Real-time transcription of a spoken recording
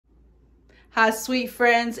Hi sweet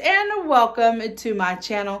friends, and welcome to my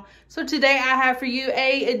channel. So today I have for you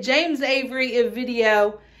a James Avery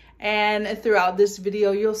video, and throughout this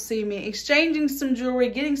video you'll see me exchanging some jewelry,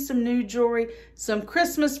 getting some new jewelry, some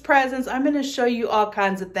Christmas presents. I'm going to show you all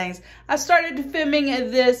kinds of things. I started filming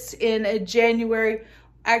this in January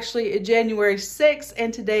 6th,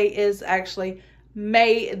 and today is actually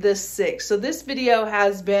May the 6th. So this video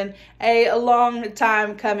has been a long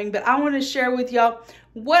time coming, but I want to share with y'all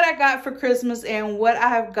what I got for Christmas and what I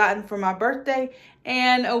have gotten for my birthday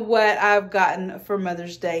and what I've gotten for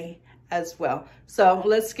Mother's Day as well. So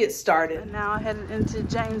let's get started. Now headed into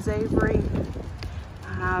James Avery.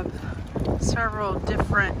 I have several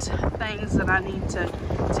different things that I need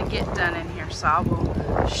to get done in here. So I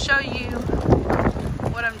will show you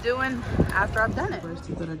what I'm doing after I've done it.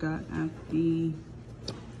 Bracelet that I got at the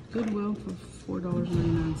Goodwill for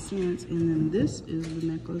 $4.99, and then this is the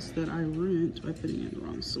necklace that I ruined by putting in the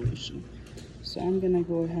wrong solution. So I'm gonna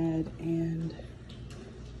go ahead and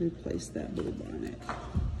replace that bulb on it.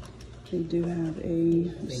 They do have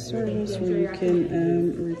a service where you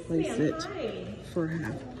can replace it for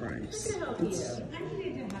half price. It's,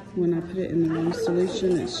 when I put it in the wrong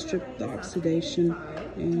solution, it stripped the oxidation,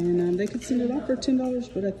 and they could send it off for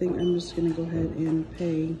 $10, but I think I'm just gonna go ahead and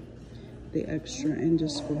pay the extra and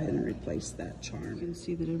just go ahead and replace that charm. You can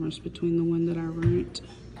see the difference between the one that I ruined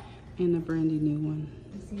and the brandy new one.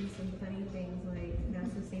 I've seen some funny things like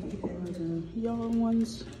that's the safety pin. The yellow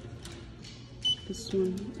ones. This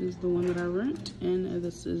one is the one that I ruined, and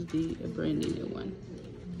this is the brandy new one.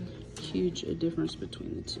 Huge difference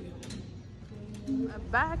between the two.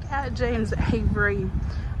 Back at James Avery,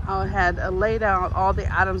 I had laid out all the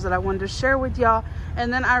items that I wanted to share with y'all,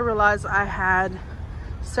 and then I realized I had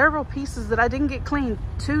several pieces that I didn't get cleaned.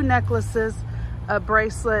 2 necklaces, a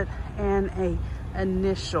bracelet, and a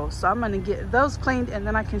initial. So I'm going to get those cleaned, and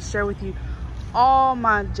then I can share with you all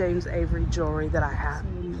my James Avery jewelry that I have.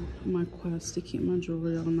 So my quest to keep my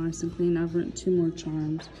jewelry all nice and clean, I've written 2 more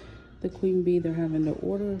charms. The Queen Bee they're having to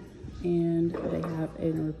order, and they have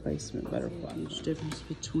a replacement butterfly. Huge difference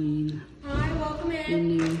between the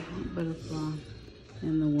new butterfly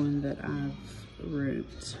and the one that I've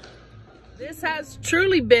ruined. This has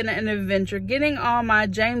truly been an adventure, getting all my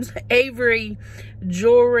James Avery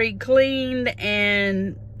jewelry cleaned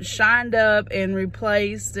and shined up and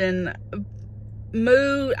replaced and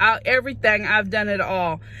moved out, everything. I've done it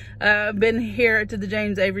all. I've been here to the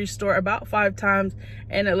James Avery store about 5 times,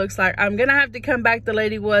 and it looks like I'm gonna have to come back. The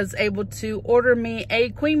lady was able to order me a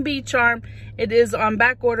Queen Bee charm. It is on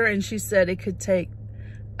back order, and she said it could take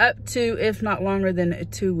up to, if not longer than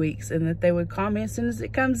 2 weeks, and that they would call me as soon as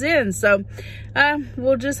it comes in. So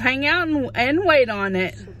we'll just hang out and wait on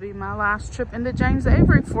it. This will be my last trip into James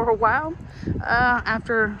Avery for a while.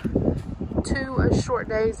 After 2 short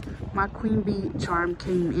days, my Queen Bee charm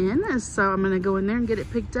came in, so I'm gonna go in there and get it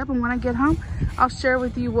picked up, and when I get home I'll share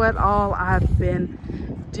with you what all I've been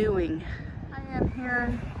doing. I am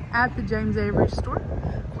here at the James Avery store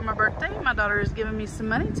for my birthday. My daughter is giving me some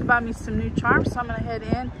money to buy me some new charms, so I'm gonna head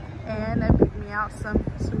in and pick me out some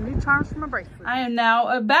new charms for my bracelet. I am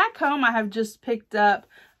now back home. I have just picked up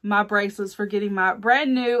my bracelets for getting my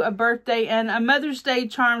brand new birthday and a Mother's Day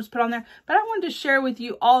charms put on there, but I wanted to share with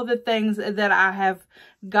you all the things that I have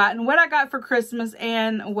gotten, what I got for Christmas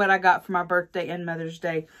and what I got for my birthday and Mother's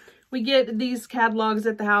Day. We get these catalogs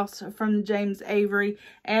at the house from James Avery,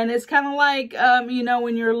 and it's kind of like, you know,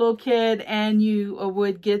 when you're a little kid and you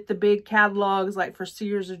would get the big catalogs like for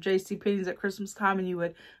Sears or JCPenney's at Christmas time, and you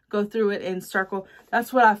would go through it and circle.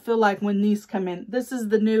 That's what I feel like when these come in. This is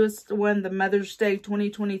the newest one, the Mother's Day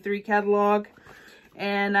 2023 catalog,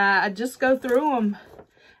 and I just go through them.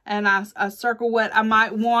 And I circle what I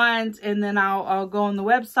might want, and then I'll go on the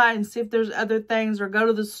website and see if there's other things, or go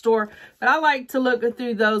to the store. But I like to look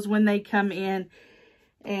through those when they come in,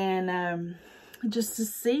 and just to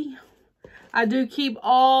see. I do keep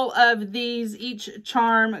all of these. Each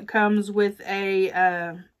charm comes with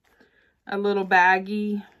a little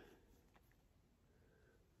baggie.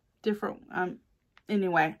 Different.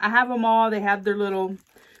 Anyway, I have them all. They have their little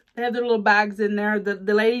bags in there.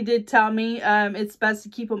 The lady did tell me it's best to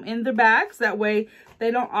keep them in their bags. That way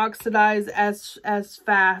they don't oxidize as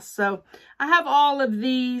fast. So I have all of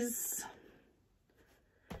these.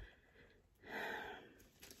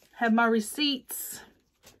 Have my receipts.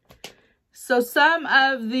 So some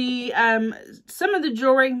of the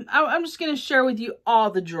jewelry, I'm just going to share with you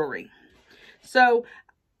all the jewelry. So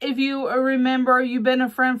if you remember, you've been a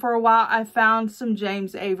friend for a while, I found some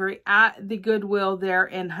James Avery at the Goodwill there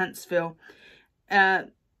in Huntsville.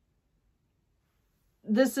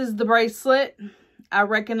 This is the bracelet. I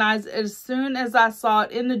recognized it as soon as I saw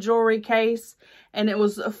it in the jewelry case, and it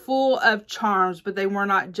was full of charms, but they were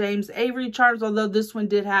not James Avery charms, although this one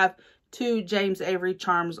did have 2 James Avery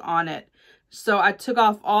charms on it. So I took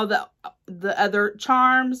off all the other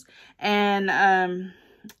charms, and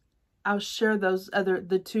I'll share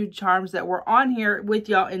the 2 charms that were on here with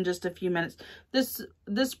y'all in just a few minutes.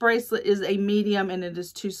 This bracelet is a medium, and it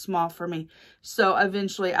is too small for me. So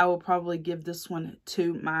eventually I will probably give this one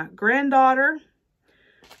to my granddaughter.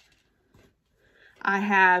 I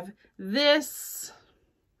have this.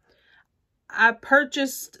 I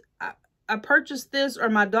purchased this, or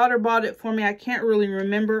my daughter bought it for me. I can't really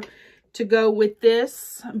remember, to go with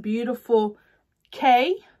this beautiful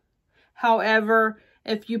K. However,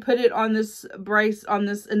 if you put it on this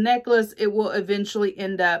necklace, it will eventually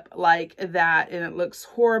end up like that, and it looks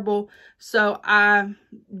horrible. So I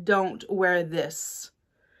don't wear this.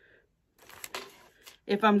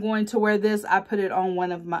 If I'm going to wear this, I put it on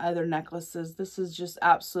one of my other necklaces. This is just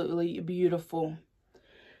absolutely beautiful.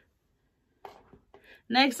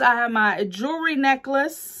 Next, I have my jewelry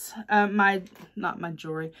necklace. My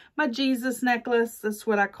Jesus necklace. That's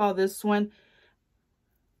what I call this one.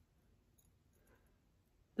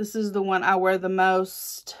 This is the one I wear the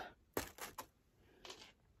most.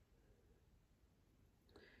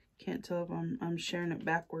 Can't tell if I'm sharing it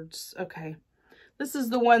backwards. Okay. This is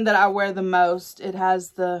the one that I wear the most. It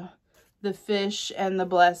has the fish and the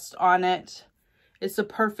blessed on it. It's a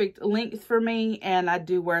perfect length for me, and I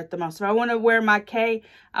do wear it the most. If I want to wear my K,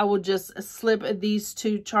 I will just slip these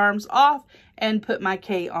 2 charms off and put my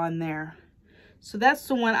K on there. So that's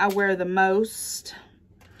the one I wear the most.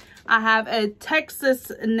 I have a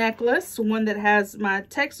Texas necklace, one that has my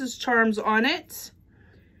Texas charms on it,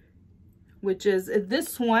 which is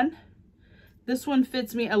this one. This one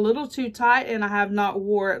fits me a little too tight, and I have not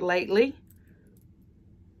wore it lately.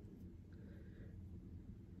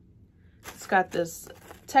 It's got this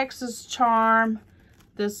Texas charm,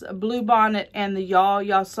 this blue bonnet, and the yawl.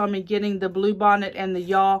 Y'all saw me getting the blue bonnet and the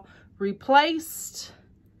yawl replaced.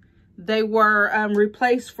 They were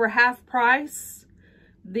replaced for half price.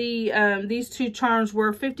 These 2 charms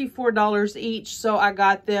were $54 each, so I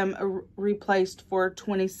got them replaced for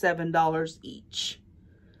 $27 each.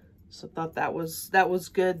 So I thought that was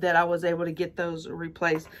good that I was able to get those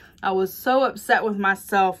replaced. I was so upset with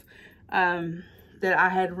myself that I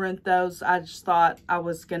had rent those. I just thought I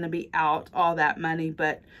was going to be out all that money,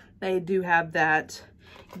 but they do have that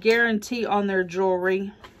guarantee on their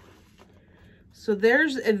jewelry. So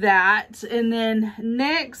there's that. And then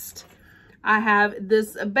next, I have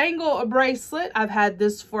this bangle bracelet. I've had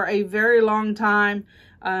this for a very long time.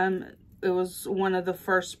 It was one of the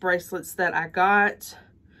first bracelets that I got.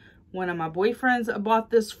 One of my boyfriends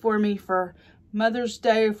bought this for me for Mother's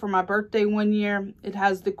Day, for my birthday one year. It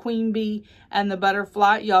has the queen bee and the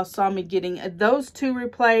butterfly. Y'all saw me getting those 2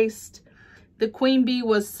 replaced. The queen bee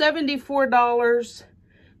was $74,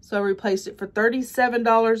 so I replaced it for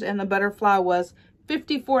 $37, and the butterfly was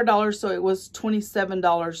 $54, so it was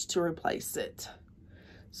 $27 to replace it.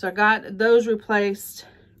 So I got those replaced.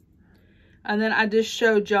 And then I just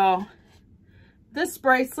showed y'all this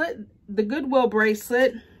bracelet, the Goodwill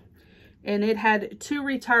bracelet, and it had 2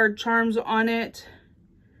 retired charms on it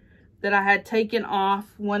that I had taken off.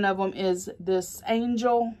 One of them is this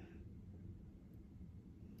angel,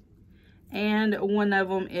 and one of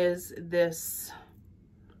them is this.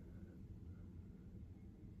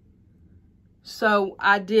 So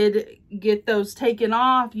I did get those taken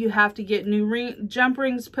off. You have to get new jump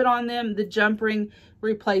rings put on them. The jump ring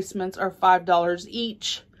replacements are $5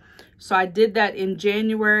 each. So I did that in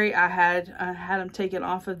January. I had them taken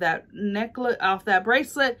off of that necklace, off that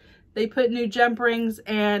bracelet. They put new jump rings,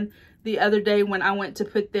 and the other day when I went to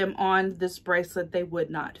put them on this bracelet, they would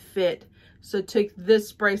not fit. So I took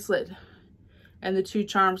this bracelet and the 2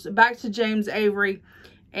 charms back to James Avery,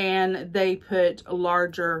 and they put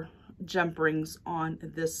larger jump rings on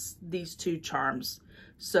these 2 charms.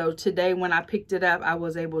 So today when I picked it up, I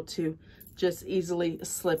was able to just easily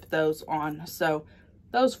slip those on. So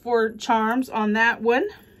those 4 charms on that one.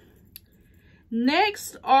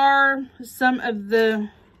 Next are some of the,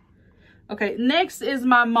 okay, next is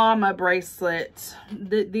my mama bracelet.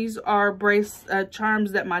 These are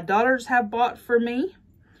charms that my daughters have bought for me.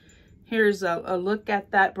 Here's a look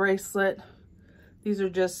at that bracelet. These are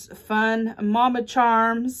just fun mama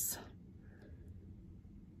charms.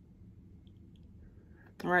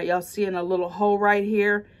 All right, y'all seeing a little hole right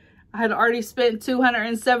here. I had already spent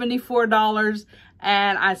 $274,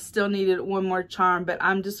 and I still needed one more charm, but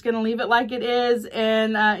I'm just going to leave it like it is,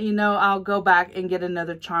 and, you know, I'll go back and get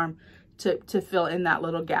another charm to fill in that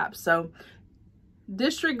little gap. So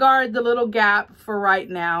disregard the little gap for right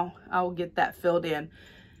now. I will get that filled in.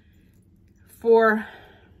 For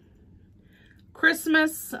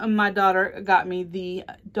Christmas, my daughter got me the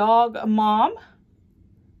Dog Mom.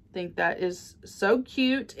 I think that is so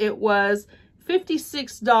cute. It was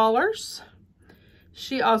 $56.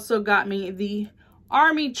 She also got me the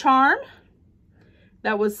Army Charm.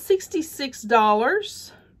 That was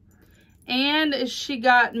 $66. And she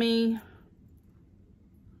got me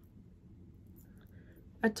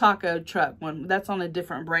a taco truck one. That's on a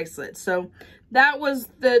different bracelet. So that was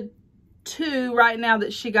the 2 right now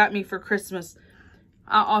that she got me for Christmas.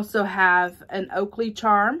 I also have an Oakley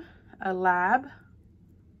charm, a lab.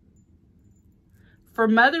 For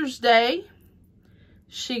Mother's Day,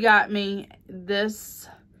 she got me this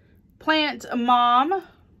Plant Mom.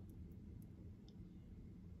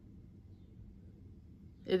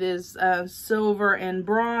 It is silver and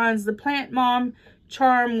bronze. The Plant Mom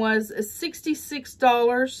charm was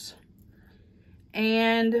 $66.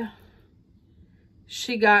 And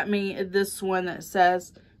she got me this one that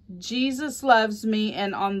says, Jesus loves me.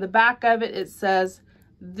 And on the back of it, it says,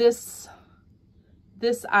 this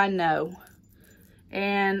I know.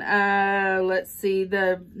 And let's see,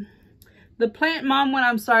 the Plant Mom one,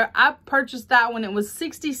 I'm sorry, I purchased that one. It was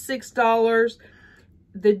 $66.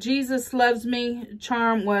 The Jesus Loves Me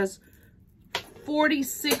charm was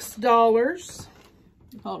 $46.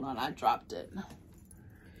 Hold on, I dropped it.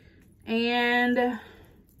 And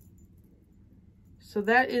so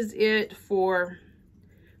that is it for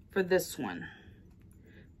this one.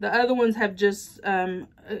 The other ones have just,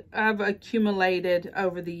 I've accumulated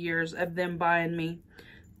over the years of them buying me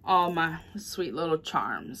all my sweet little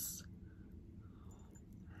charms.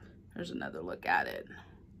 There's another look at it.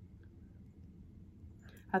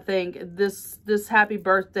 I think this happy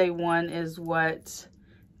birthday one is what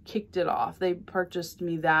kicked it off. They purchased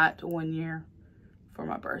me that one year for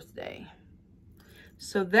my birthday.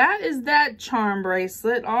 So that is that charm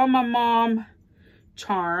bracelet. All my mom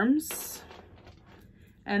charms.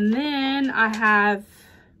 And then I have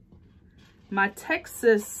my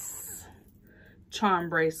Texas charm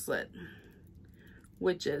bracelet,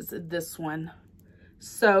 which is this one.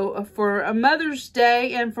 So for a Mother's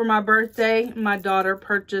Day and for my birthday, my daughter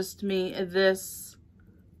purchased me this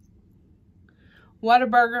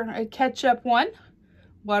Whataburger, a ketchup one.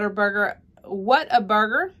 Whataburger, what a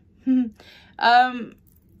burger.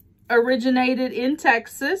 Originated in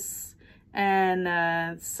Texas.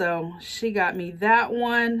 And so she got me that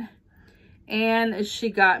one. And she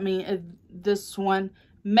got me this one.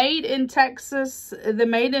 Made in Texas. The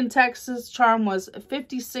Made in Texas charm was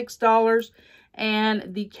 $56.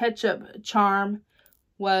 And the ketchup charm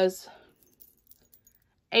was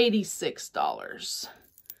 $86.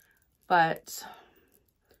 But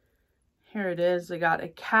here it is. I got a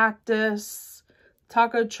cactus,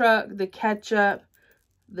 taco truck, the ketchup,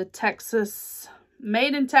 the Texas,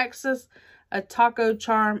 Made in Texas, a taco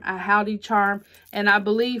charm, a howdy charm. And I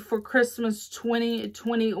believe for Christmas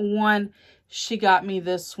 2021, she got me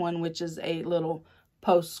this one, which is a little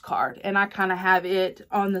postcard. And I kind of have it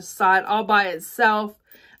on the side all by itself.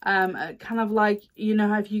 Kind of like, you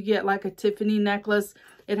know, if you get like a Tiffany necklace,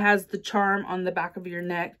 it has the charm on the back of your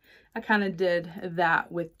neck. I kind of did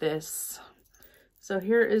that with this. So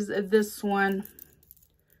here is this one.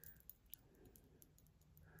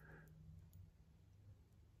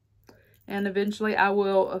 And eventually I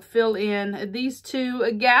will fill in these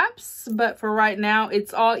 2 gaps. But for right now,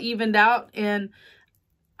 it's all evened out. And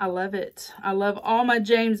I love it. I love all my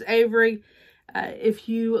James Avery. If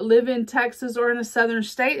you live in Texas or in a southern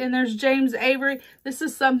state and there's James Avery, this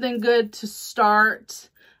is something good to start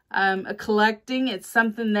collecting. It's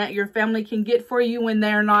something that your family can get for you when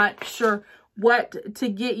they're not sure what to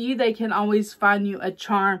get you. They can always find you a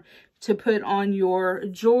charm to put on your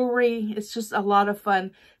jewelry. It's just a lot of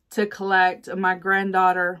fun to collect. My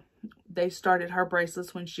granddaughter, they started her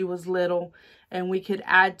bracelets when she was little, and we could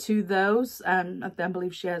add to those. I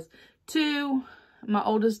believe she has 2. My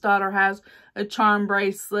oldest daughter has a charm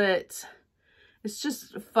bracelet. It's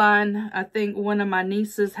just fun. I think one of my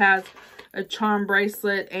nieces has a charm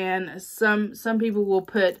bracelet, and some people will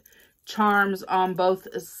put charms on both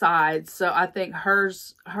sides. So I think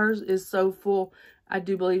hers is so full. I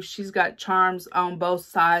do believe she's got charms on both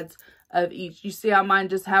sides of each. You see how mine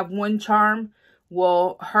just have one charm?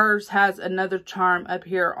 Well, hers has another charm up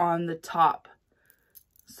here on the top.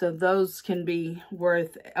 So those can be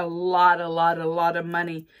worth a lot of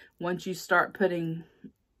money once you start putting,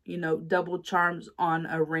 you know, double charms on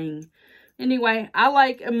a ring. Anyway, I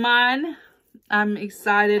like mine. I'm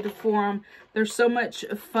excited for them. They're so much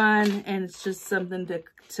fun, and it's just something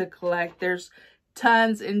to collect. There's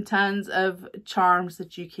tons and tons of charms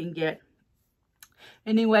that you can get.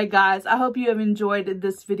 Anyway, guys, I hope you have enjoyed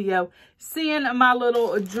this video. Seeing my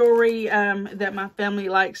little jewelry that my family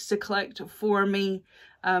likes to collect for me.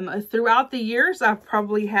 Throughout the years, I've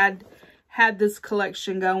probably had this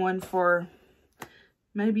collection going for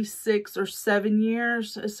maybe 6 or 7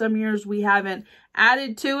 years. Some years we haven't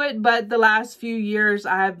added to it, but the last few years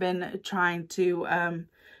I have been trying to,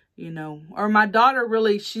 you know, or my daughter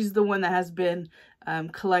really, she's the one that has been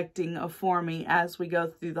collecting for me as we go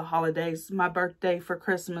through the holidays. My birthday, for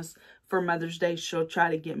Christmas, for Mother's Day, she'll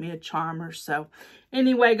try to get me a charm or so.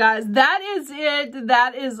 Anyway, guys, that is it.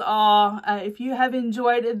 That is all. If you have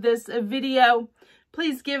enjoyed this video,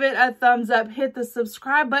 please give it a thumbs up. Hit the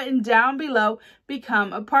subscribe button down below.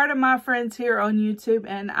 Become a part of my friends here on YouTube.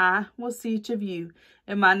 And I will see each of you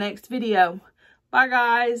in my next video. Bye,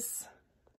 guys.